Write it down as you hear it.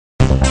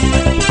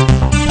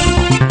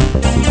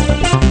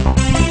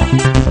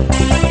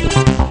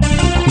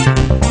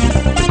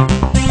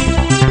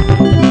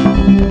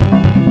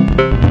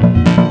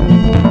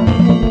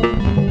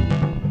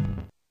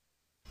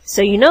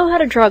So you know how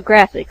to draw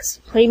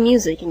graphics, play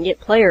music, and get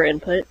player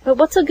input, but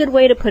what's a good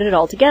way to put it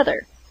all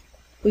together?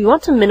 We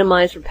want to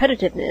minimize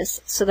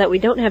repetitiveness so that we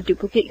don't have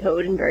duplicate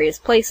code in various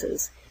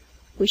places.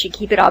 We should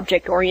keep it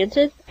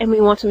object-oriented, and we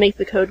want to make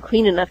the code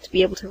clean enough to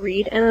be able to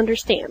read and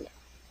understand.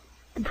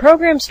 The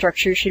program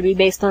structure should be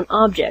based on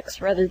objects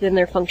rather than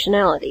their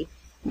functionality.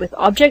 With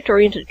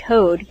object-oriented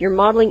code, you're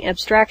modeling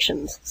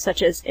abstractions,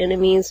 such as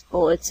enemies,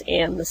 bullets,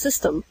 and the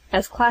system,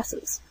 as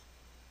classes.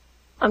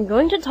 I'm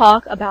going to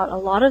talk about a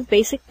lot of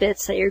basic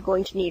bits that you're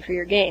going to need for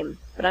your game,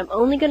 but I'm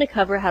only going to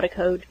cover how to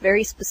code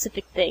very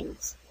specific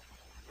things.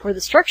 For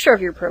the structure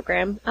of your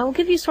program, I will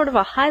give you sort of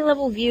a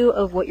high-level view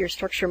of what your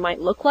structure might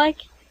look like,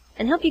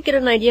 and help you get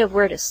an idea of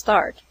where to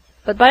start,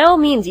 but by all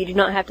means you do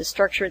not have to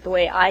structure it the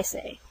way I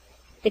say.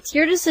 It's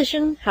your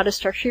decision how to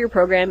structure your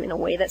program in a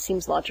way that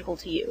seems logical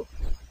to you.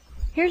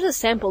 Here's a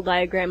sample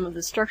diagram of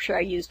the structure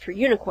I used for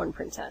Unicorn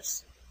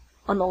Princess.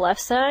 On the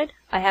left side,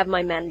 I have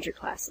my manager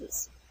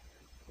classes.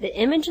 The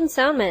image and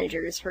sound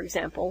managers, for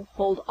example,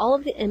 hold all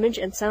of the image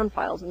and sound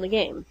files in the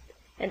game,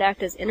 and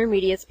act as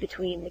intermediates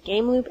between the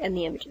game loop and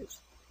the images.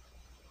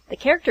 The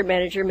character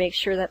manager makes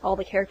sure that all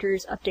the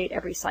characters update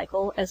every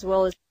cycle, as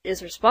well as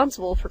is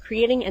responsible for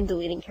creating and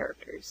deleting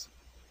characters.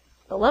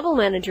 The level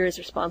manager is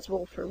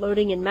responsible for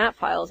loading in map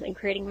files and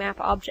creating map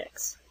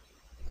objects.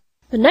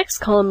 The next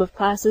column of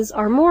classes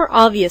are more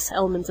obvious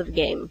elements of a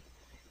game: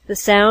 the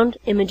sound,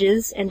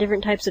 images, and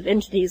different types of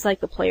entities like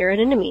the player and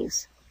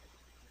enemies.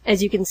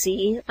 As you can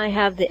see, I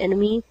have the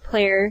enemy,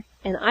 player,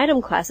 and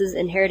item classes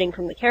inheriting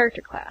from the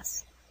character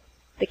class.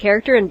 The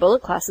character and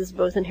bullet classes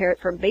both inherit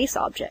from base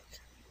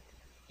object.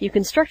 You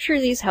can structure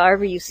these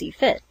however you see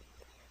fit.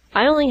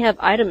 I only have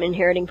item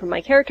inheriting from my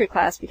character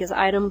class because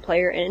item,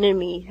 player, and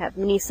enemy have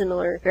many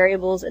similar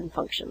variables and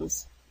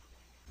functions.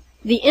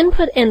 The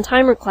input and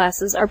timer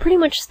classes are pretty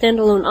much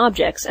standalone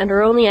objects and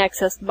are only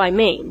accessed by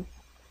main.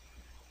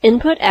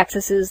 Input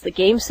accesses the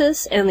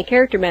GameSys and the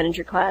character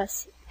manager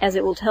class, as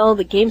it will tell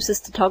the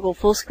GameSys to toggle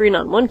full screen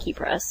on one key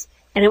press,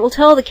 and it will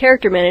tell the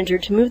character manager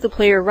to move the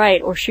player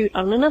right or shoot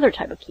on another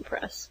type of key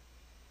press.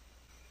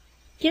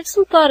 Give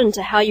some thought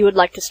into how you would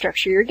like to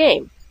structure your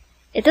game.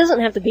 It doesn't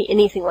have to be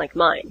anything like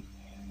mine.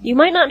 You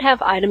might not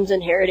have items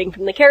inheriting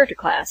from the character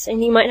class,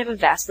 and you might have a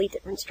vastly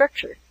different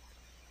structure.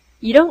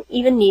 You don't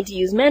even need to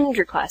use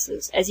manager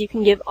classes, as you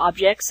can give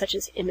objects such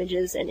as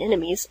images and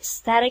enemies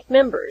static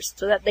members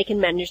so that they can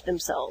manage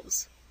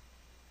themselves.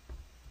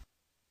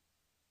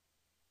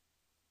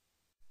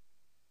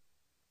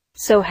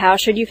 So how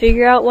should you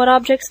figure out what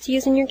objects to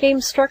use in your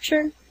game's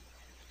structure?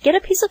 Get a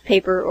piece of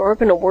paper or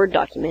open a Word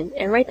document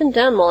and write them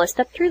down while I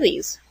step through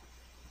these.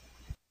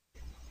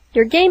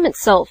 Your game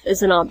itself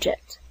is an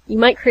object. You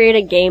might create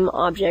a game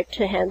object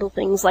to handle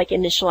things like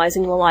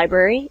initializing the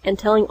library and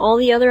telling all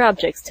the other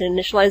objects to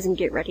initialize and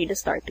get ready to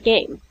start the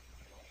game.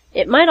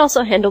 It might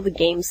also handle the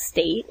game's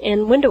state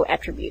and window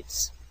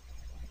attributes.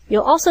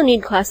 You'll also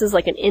need classes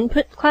like an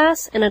input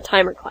class and a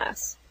timer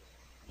class.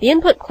 The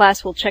input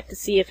class will check to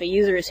see if a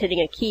user is hitting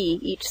a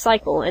key each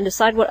cycle and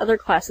decide what other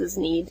classes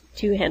need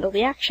to handle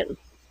the action.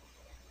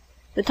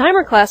 The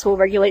timer class will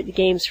regulate the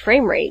game's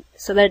frame rate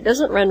so that it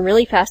doesn't run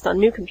really fast on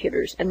new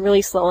computers and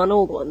really slow on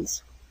old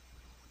ones.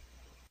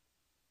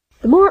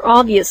 The more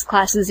obvious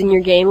classes in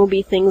your game will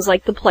be things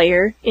like the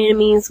player,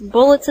 enemies,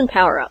 bullets, and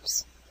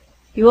power-ups.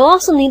 You will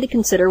also need to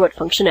consider what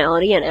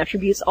functionality and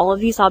attributes all of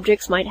these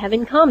objects might have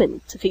in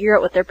common to figure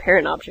out what their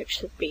parent object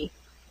should be.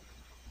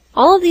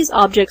 All of these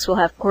objects will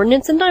have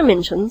coordinates and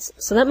dimensions,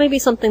 so that may be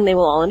something they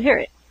will all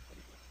inherit.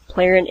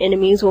 Player and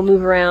enemies will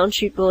move around,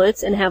 shoot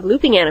bullets, and have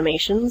looping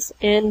animations,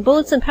 and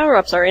bullets and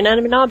power-ups are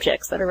inanimate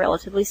objects that are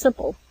relatively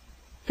simple.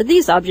 For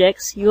these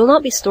objects, you will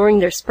not be storing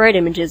their sprite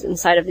images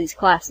inside of these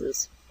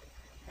classes.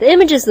 The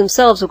images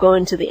themselves will go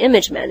into the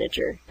image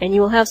manager, and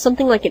you will have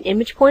something like an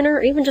image pointer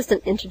or even just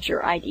an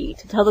integer ID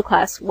to tell the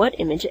class what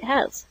image it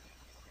has.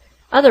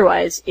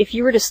 Otherwise, if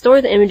you were to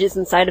store the images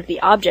inside of the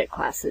object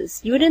classes,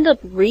 you would end up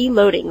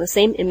reloading the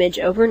same image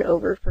over and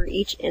over for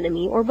each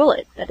enemy or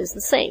bullet that is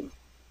the same.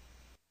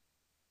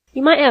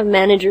 You might have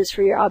managers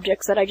for your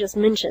objects that I just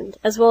mentioned,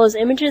 as well as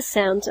images,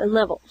 sounds, and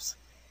levels.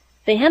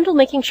 They handle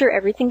making sure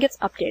everything gets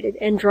updated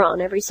and drawn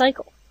every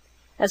cycle,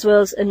 as well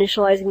as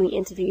initializing the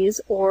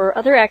entities or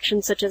other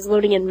actions such as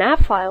loading in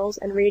map files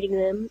and reading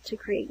them to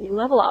create new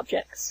level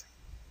objects.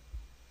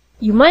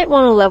 You might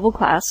want a level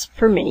class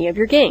for many of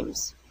your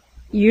games.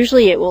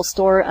 Usually it will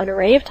store an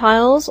array of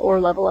tiles or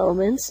level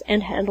elements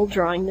and handle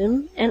drawing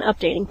them and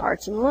updating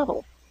parts in the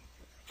level.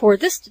 For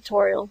this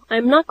tutorial, I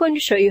am not going to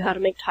show you how to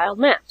make tiled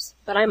maps,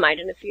 but I might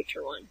in a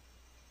future one.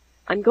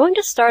 I'm going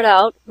to start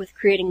out with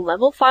creating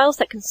level files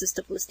that consist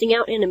of listing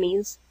out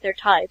enemies, their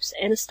types,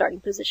 and a starting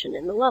position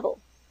in the level.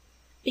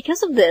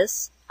 Because of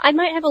this, I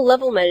might have a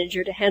level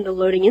manager to handle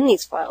loading in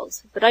these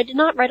files, but I did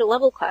not write a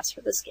level class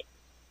for this game.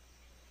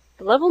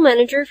 The level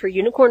manager for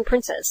Unicorn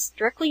Princess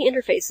directly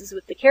interfaces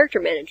with the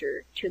character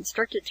manager to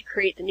instruct it to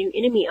create the new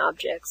enemy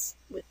objects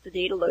with the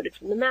data loaded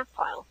from the map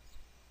file.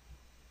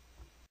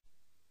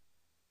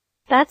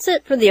 That's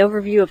it for the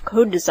overview of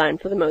code design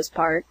for the most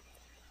part.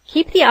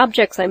 Keep the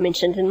objects I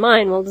mentioned in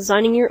mind while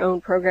designing your own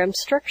program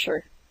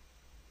structure.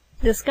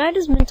 This guide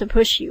is meant to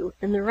push you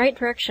in the right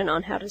direction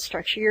on how to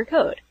structure your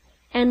code,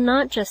 and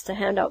not just to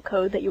hand out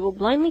code that you will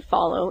blindly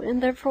follow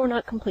and therefore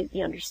not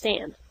completely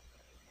understand.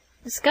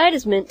 This guide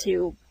is meant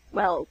to,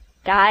 well,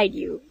 guide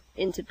you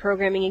into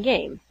programming a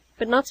game,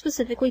 but not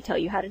specifically tell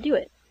you how to do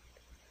it.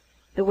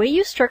 The way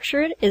you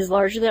structure it is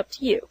largely up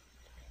to you.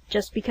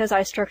 Just because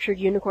I structured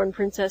Unicorn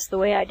Princess the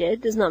way I did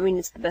does not mean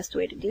it's the best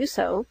way to do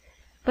so,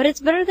 but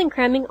it's better than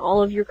cramming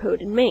all of your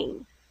code in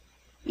main.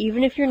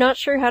 Even if you're not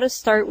sure how to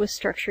start with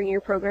structuring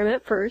your program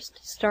at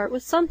first, start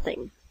with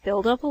something.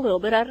 Build up a little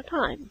bit at a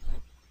time.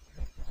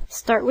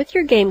 Start with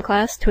your game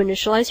class to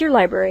initialize your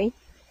library,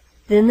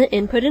 then the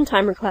input and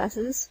timer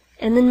classes,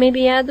 and then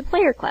maybe add the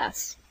player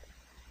class.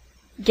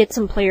 Get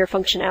some player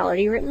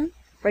functionality written,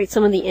 write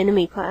some of the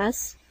enemy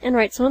class, and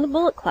write some of the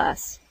bullet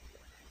class.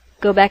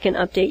 Go back and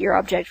update your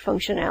object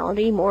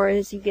functionality more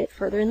as you get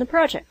further in the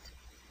project.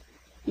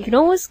 You can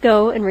always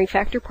go and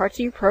refactor parts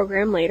of your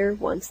program later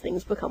once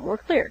things become more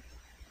clear.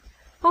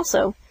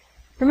 Also,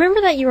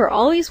 remember that you are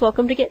always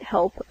welcome to get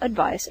help,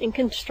 advice, and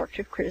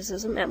constructive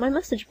criticism at my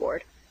message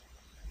board.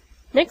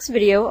 Next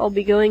video, I'll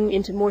be going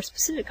into more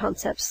specific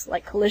concepts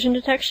like collision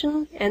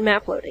detection and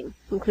map loading,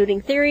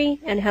 including theory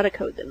and how to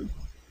code them.